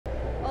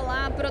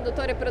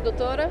produtor e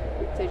produtora,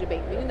 seja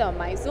bem-vindo a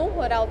mais um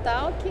Rural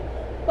Talk.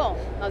 Bom,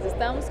 nós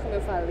estamos, como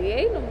eu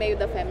falei, no meio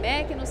da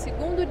FEMEC, no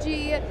segundo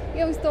dia, e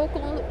eu estou com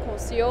o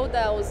CEO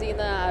da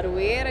usina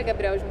Aroeira,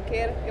 Gabriel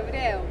Junqueira.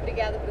 Gabriel,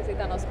 obrigada por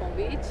aceitar nosso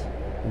convite.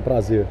 Um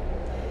prazer.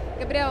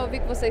 Gabriel, eu vi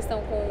que vocês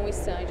estão com um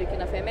stand aqui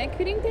na FEMEC.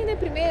 Queria entender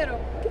primeiro,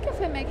 o que a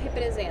FEMEC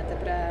representa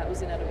para a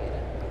usina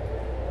Aroeira?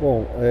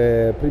 Bom,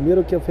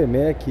 primeiro que a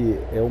FEMEC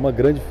é uma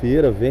grande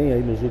feira, vem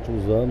aí nos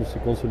últimos anos se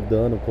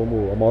consolidando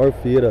como a maior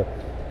feira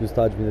do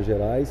estado de Minas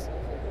Gerais.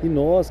 E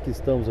nós que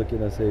estamos aqui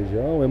nessa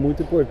região, é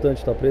muito importante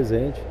estar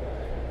presente,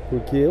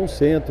 porque é um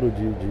centro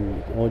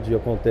onde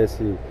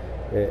acontece,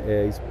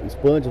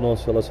 expande o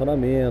nosso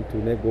relacionamento,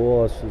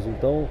 negócios.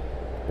 Então,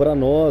 para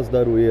nós da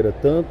Aroeira,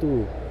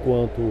 tanto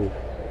quanto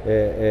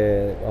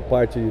a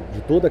parte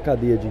de toda a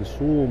cadeia de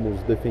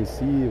insumos,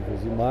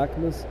 defensivos e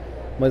máquinas,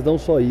 mas não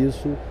só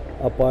isso,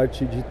 a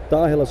parte de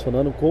estar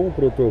relacionando com o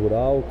produtor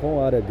rural, com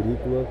a área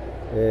agrícola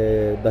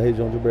da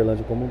região de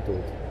Uberlândia como um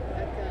todo.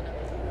 Bacana.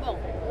 Bom,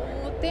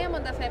 o tema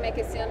da FEMEC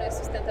esse ano é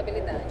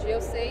sustentabilidade. Eu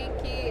sei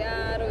que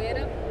a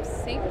Aroeira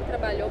sempre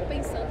trabalhou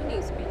pensando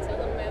nisso,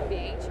 pensando no meio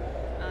ambiente.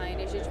 A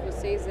energia de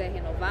vocês é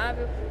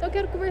renovável. Então eu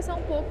quero conversar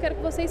um pouco, quero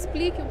que você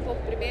explique um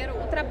pouco primeiro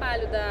o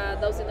trabalho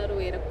da usina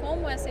Aroeira,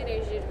 como essa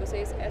energia de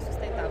vocês é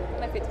sustentável,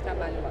 como é feito o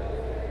trabalho lá.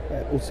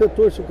 O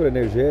setor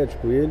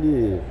sucroenergético,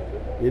 ele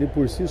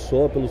por si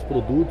só, pelos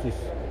produtos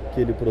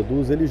que ele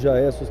produz, ele já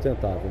é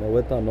sustentável, né? O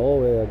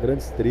etanol é a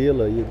grande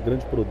estrela e o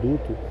grande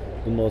produto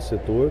do nosso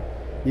setor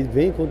e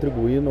vem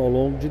contribuindo ao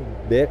longo de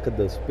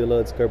décadas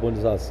pela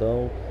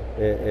descarbonização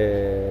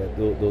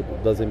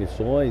das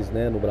emissões,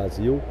 né, no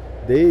Brasil,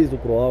 desde o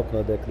proálcool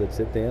na década de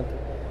 70.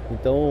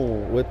 Então,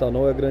 o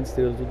etanol é a grande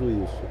estrela de tudo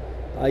isso.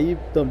 Aí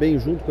também,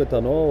 junto com o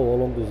etanol, ao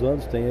longo dos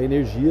anos, tem a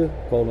energia,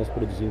 qual nós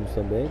produzimos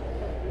também,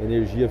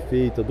 energia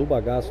feita do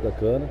bagaço da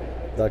cana,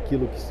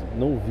 daquilo que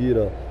não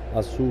vira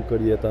açúcar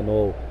e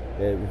etanol,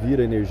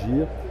 vira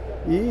energia.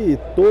 E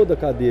toda a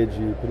cadeia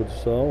de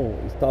produção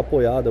está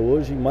apoiada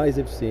hoje em mais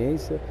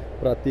eficiência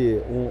para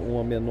ter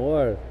uma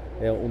menor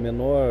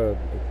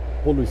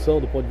poluição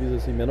do ponto de vista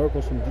assim, menor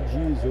consumo de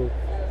diesel,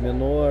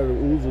 menor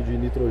uso de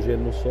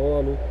nitrogênio no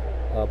solo,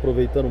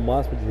 aproveitando o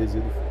máximo de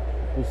resíduo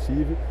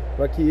possível,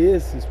 para que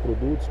esses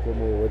produtos,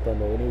 como o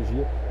etanol e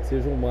energia,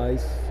 sejam o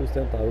mais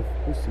sustentável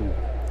possível.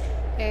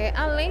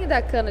 Além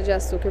da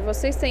cana-de-açúcar,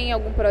 vocês têm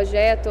algum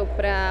projeto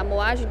para a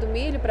moagem do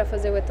milho para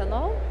fazer o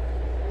etanol?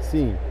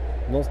 Sim,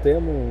 nós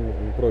temos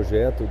um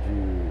projeto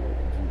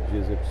de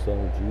execução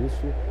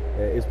disso.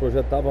 Esse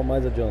projeto estava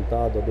mais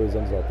adiantado há 2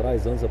 anos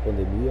atrás, antes da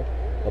pandemia.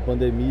 A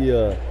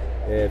pandemia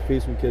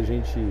fez com que a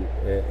gente,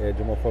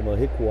 de uma forma,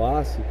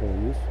 recuasse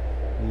com isso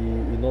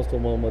e nós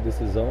tomamos uma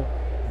decisão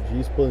de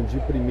expandir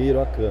primeiro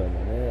a cana,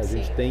 né? A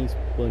gente tem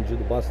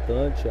expandido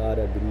bastante a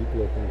área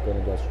agrícola com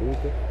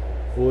cana-de-açúcar.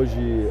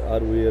 Hoje a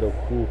Aroeira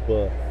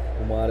ocupa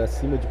uma área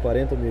acima de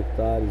 40 mil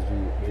hectares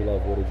de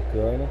lavoura de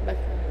cana,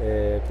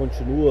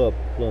 continua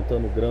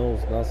plantando grãos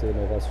nas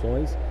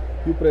renovações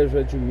e o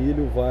projeto de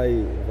milho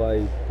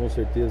vai com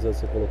certeza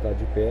ser colocado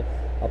de pé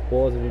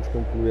após a gente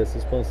concluir essa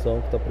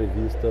expansão que está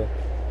prevista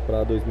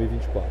para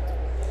 2024.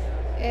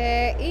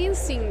 E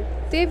assim,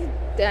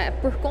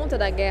 por conta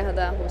da guerra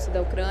da Rússia e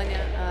da Ucrânia,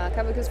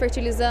 acaba que os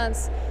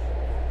fertilizantes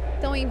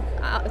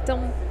estão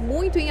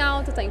muito em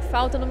alta, está em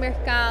falta no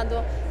mercado,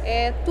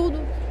 tudo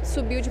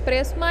subiu de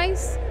preço,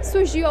 mas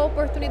surgiu a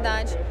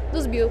oportunidade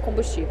dos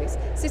biocombustíveis.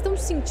 Vocês estão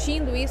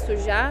sentindo isso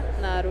já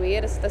na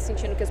Aroeira? Você está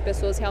sentindo que as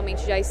pessoas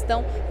realmente já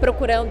estão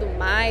procurando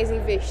mais,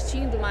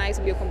 investindo mais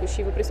em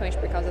biocombustível, principalmente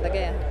por causa da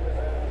guerra?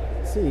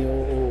 Sim,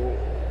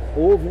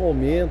 houve um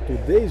aumento,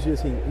 desde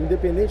assim,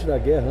 independente da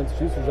guerra, antes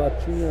disso já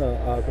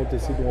tinha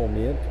acontecido um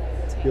aumento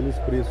pelos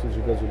preços de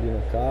gasolina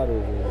caros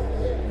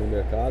no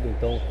mercado.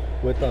 Então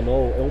o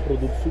etanol é um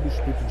produto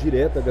substituto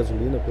direto à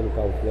gasolina pelo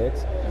carro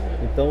flex,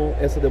 então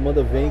essa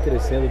demanda vem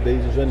crescendo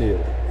desde janeiro.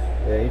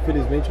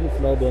 Infelizmente no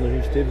final do ano a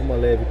gente teve uma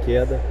leve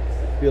queda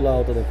pela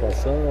alta da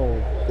inflação,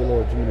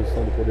 pela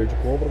diminuição do poder de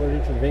compra, mas a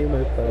gente vem uma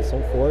recuperação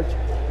forte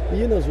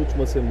e nas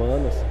últimas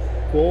semanas,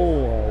 com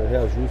o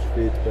reajuste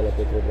feito pela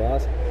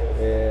Petrobras,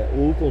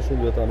 o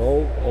consumo de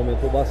etanol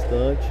aumentou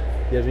bastante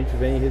e a gente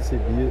vem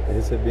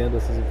recebendo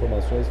essas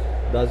informações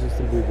das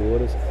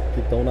distribuidoras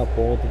que estão na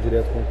ponta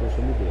direto com o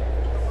consumidor.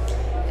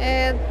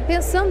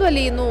 Pensando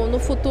ali no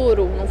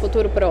futuro, num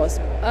futuro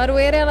próximo, a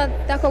Aroeira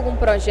está com algum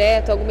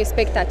projeto, alguma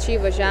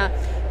expectativa já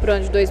para o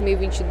ano de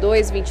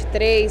 2022,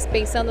 2023,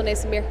 pensando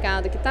nesse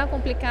mercado que está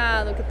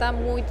complicado, que está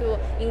muito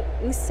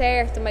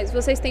incerto, mas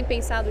vocês têm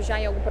pensado já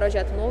em algum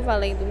projeto novo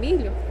além do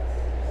milho?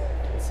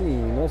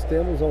 Sim, nós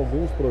temos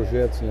alguns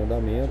projetos em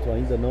andamento,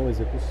 ainda não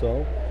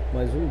execução,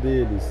 mas um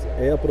deles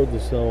é a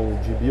produção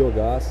de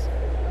biogás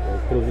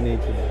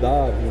proveniente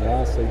da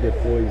vinhaça e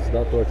depois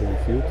da torta de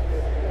filtro.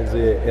 Quer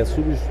dizer, é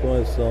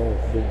substituição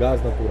do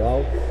gás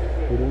natural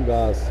por um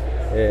gás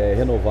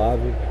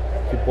renovável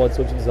que pode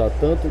ser utilizado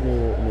tanto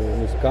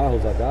nos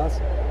carros a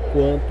gás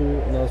quanto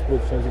nas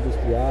produções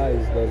industriais,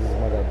 das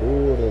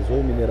esmagadoras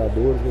ou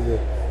mineradoras. Quer dizer,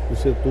 o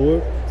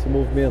setor se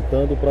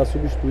movimentando para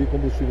substituir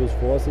combustíveis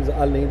fósseis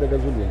além da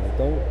gasolina.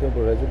 Então tem um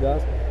projeto de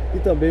gás e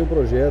também um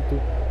projeto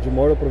de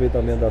maior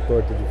aproveitamento da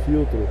torta de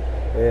filtro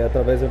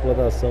através da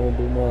implantação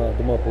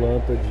de uma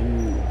planta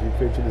de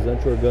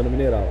fertilizante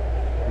organo-mineral,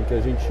 em que a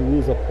gente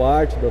usa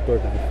parte da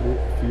torta de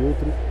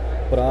filtro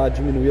para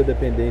diminuir a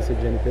dependência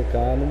de NPK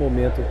no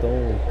momento tão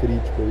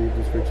crítico aí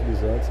dos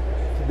fertilizantes,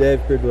 que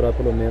deve perdurar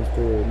pelo menos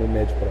no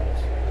médio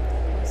prazo.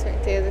 Com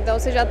certeza. Então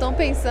vocês já estão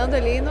pensando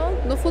ali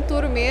no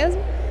futuro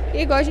mesmo,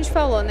 e igual a gente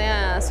falou,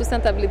 né, a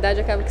sustentabilidade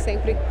acaba que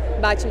sempre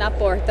bate na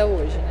porta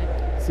hoje, né?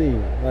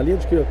 Sim, na linha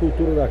de que a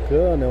cultura da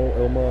cana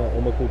é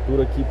uma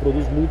cultura que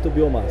produz muita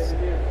biomassa,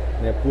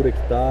 né, por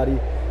hectare,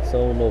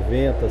 são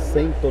 90,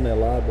 100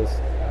 toneladas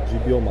de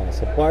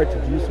biomassa. Parte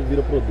disso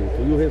vira produto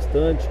e o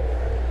restante,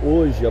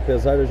 hoje,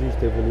 apesar de a gente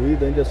ter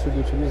evoluído, ainda é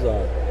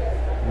subutilizado.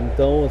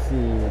 Então,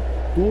 assim,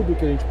 tudo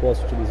que a gente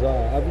possa utilizar,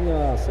 a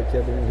vinhaça, que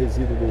é um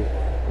resíduo de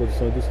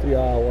produção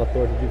industrial, a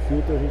torta de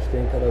filtro, a gente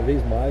tem cada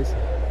vez mais,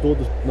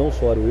 todos, não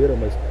só a Aroeira,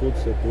 mas todo o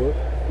setor,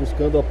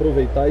 buscando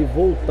aproveitar e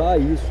voltar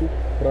isso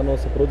para a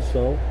nossa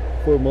produção,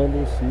 formando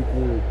um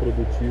ciclo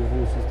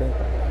produtivo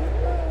sustentável.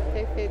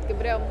 Perfeito,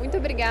 Gabriel. Muito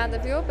obrigada,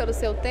 viu, pelo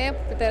seu tempo,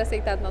 por ter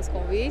aceitado o nosso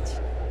convite.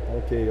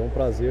 Ok, é um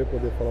prazer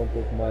poder falar um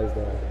pouco mais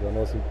da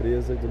nossa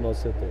empresa e do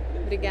nosso setor.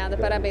 Obrigada,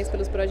 parabéns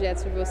pelos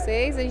projetos de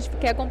vocês. A gente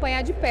quer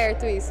acompanhar de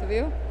perto isso,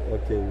 viu?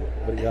 Ok,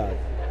 obrigado.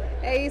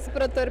 É isso,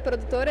 produtor e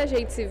produtora, a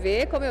gente se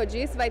vê. Como eu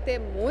disse, vai ter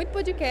muito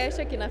podcast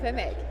aqui na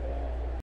FEMEC.